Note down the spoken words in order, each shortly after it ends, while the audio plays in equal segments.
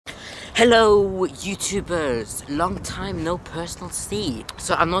Hello YouTubers, long time no personal see.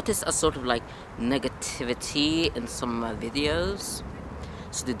 So I noticed a sort of like negativity in some of my videos.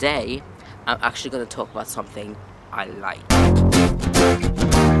 So today I'm actually going to talk about something I like.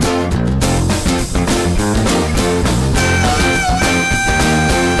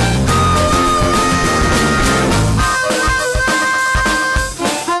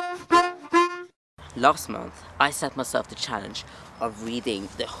 Last month, I set myself the challenge of reading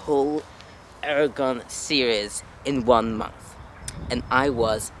the whole Eragon series in 1 month. And I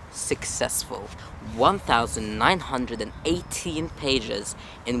was successful. 1,918 pages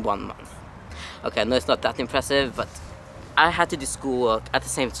in 1 month. Okay, I know it's not that impressive, but I had to do schoolwork at the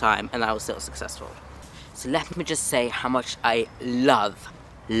same time and I was still successful. So let me just say how much I love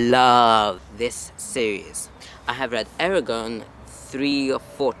this series. I have read Eragon 3 or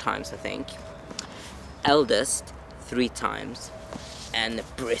 4 times, I think. Eldest 3 times, and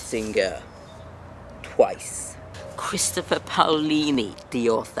Brissinger twice. Christopher Paolini,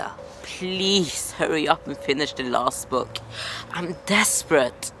 the author, please hurry up and finish the last book. I'm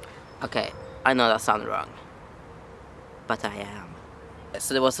desperate. Okay, I know that sounded wrong, but I am.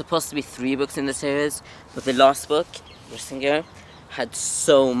 So there was supposed to be 3 books in the series, but the last book, Brissinger, had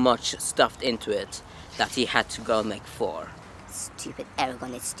so much stuffed into it that he had to go and make 4. Stupid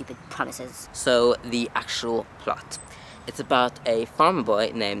Eragon, it's stupid promises. So the actual plot. It's about a farmer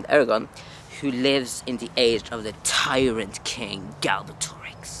boy named Eragon who lives in the age of the tyrant king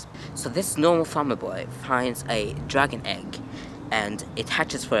Galbatorix. So this normal farmer boy finds a dragon egg and it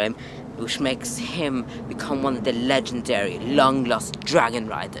hatches for him, which makes him become one of the legendary long-lost dragon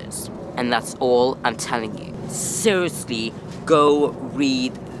riders. And that's all I'm telling you. Seriously, go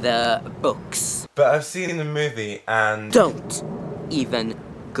read the books. But I've seen the movie and... Don't even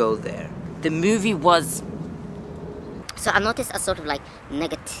go there. The movie was... So I noticed a sort of like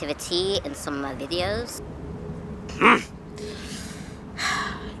negativity in some of my videos.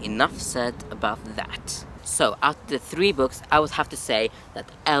 Enough said about that. So out of the 3 books, I would have to say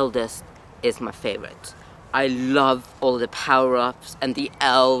that Eldest is my favorite. I love all the power-ups and the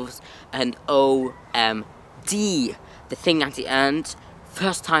elves and OMD. The thing at the end.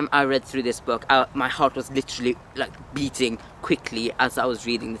 First time I read through this book, my heart was literally like beating quickly as I was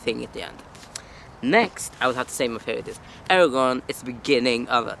reading the thing at the end. Next, I would have to say my favorite is Eragon. It's the beginning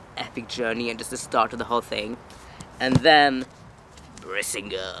of an epic journey and just the start of the whole thing. And then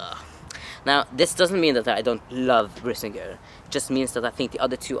Brissinger. Now, this doesn't mean that I don't love Brissinger. It just means that I think the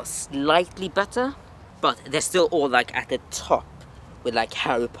other 2 are slightly better, but they're still all like at the top with like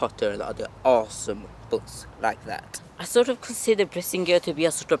Harry Potter and other awesome books like that. I sort of consider Brissinger to be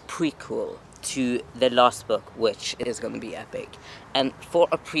a sort of prequel to the last book, which is going to be epic. And for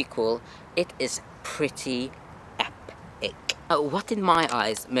a prequel, it is pretty epic. What in my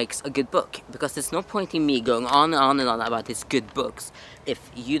eyes makes a good book? Because there's no point in me going on and on and on about these good books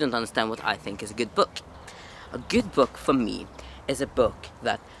if you don't understand what I think is a good book. A good book for me is a book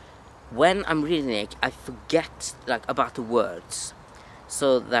that when I'm reading it, I forget like about the words,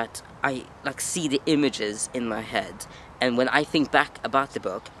 so that I like see the images in my head. And when I think back about the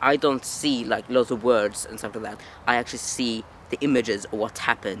book, I don't see like loads of words and stuff like that. I actually see the images of what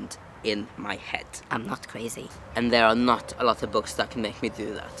happened in my head. I'm not crazy. And there are not a lot of books that can make me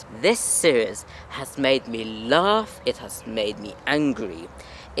do that. This series has made me laugh, it has made me angry,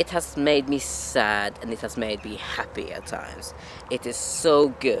 it has made me sad, and it has made me happy at times. It is so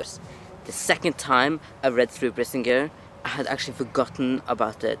good. The second time I read through Brissinger, I had actually forgotten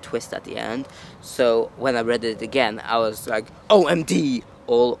about the twist at the end. So when I read it again, I was like, OMD!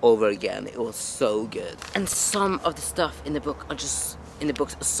 All over again. It was so good. And some of the stuff in the book are just, in the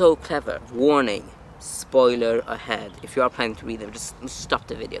books, are so clever. Warning, spoiler ahead. If you are planning to read them, just stop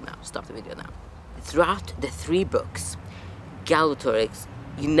the video now. Stop the video now. Throughout the 3 books, Galbatorix,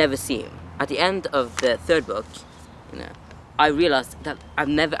 you never see him. At the end of the 3rd book, you know, I realized that I've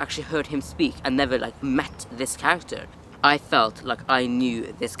never actually heard him speak. I never like met this character. I felt like I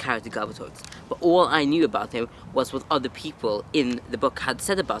knew this character Galbatorix, but all I knew about him was what other people in the book had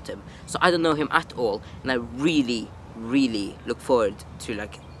said about him. So I don't know him at all, and I really look forward to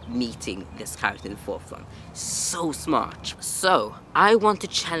like meeting this character in the 4th one. So smart. So I want to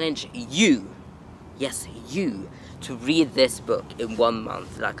challenge you, yes you, to read this book in 1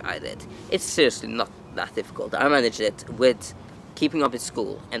 month like I did. It's seriously not that difficult. I managed it with keeping up with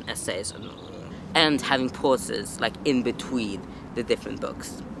school and essays and having pauses like in between the different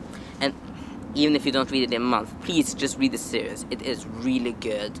books. And even if you don't read it in a month, please just read the series. It is really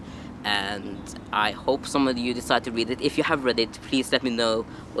good, and I hope some of you decide to read it. If you have read it, please let me know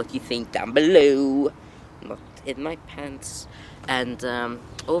what you think down below. not in my pants. And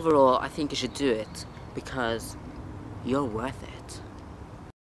overall, I think you should do it because you're worth it.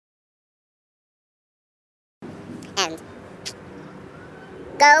 And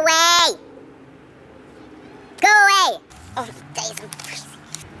go away! Go away! Oh, days, I'm freezing.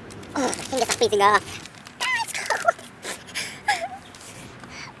 Oh, the fingers are freezing off. Ah, it's cold.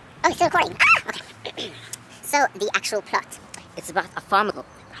 Oh, it's still recording. Ah, okay. So, the actual plot. It's about a farmer.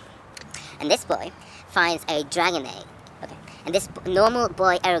 And this boy finds a dragon egg. Okay. And this normal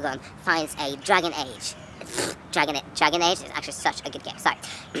boy, Eragon, finds a dragon age. Dragon Age is actually such a good game. Sorry.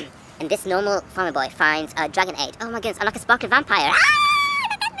 And this normal farmer boy finds a dragon age. Oh my goodness, I'm like a sparkly vampire. Ah,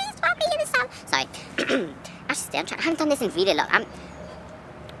 look at me, sparkly in the sun. Sorry. Actually, I haven't done this in really long.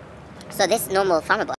 So this normal farmer boy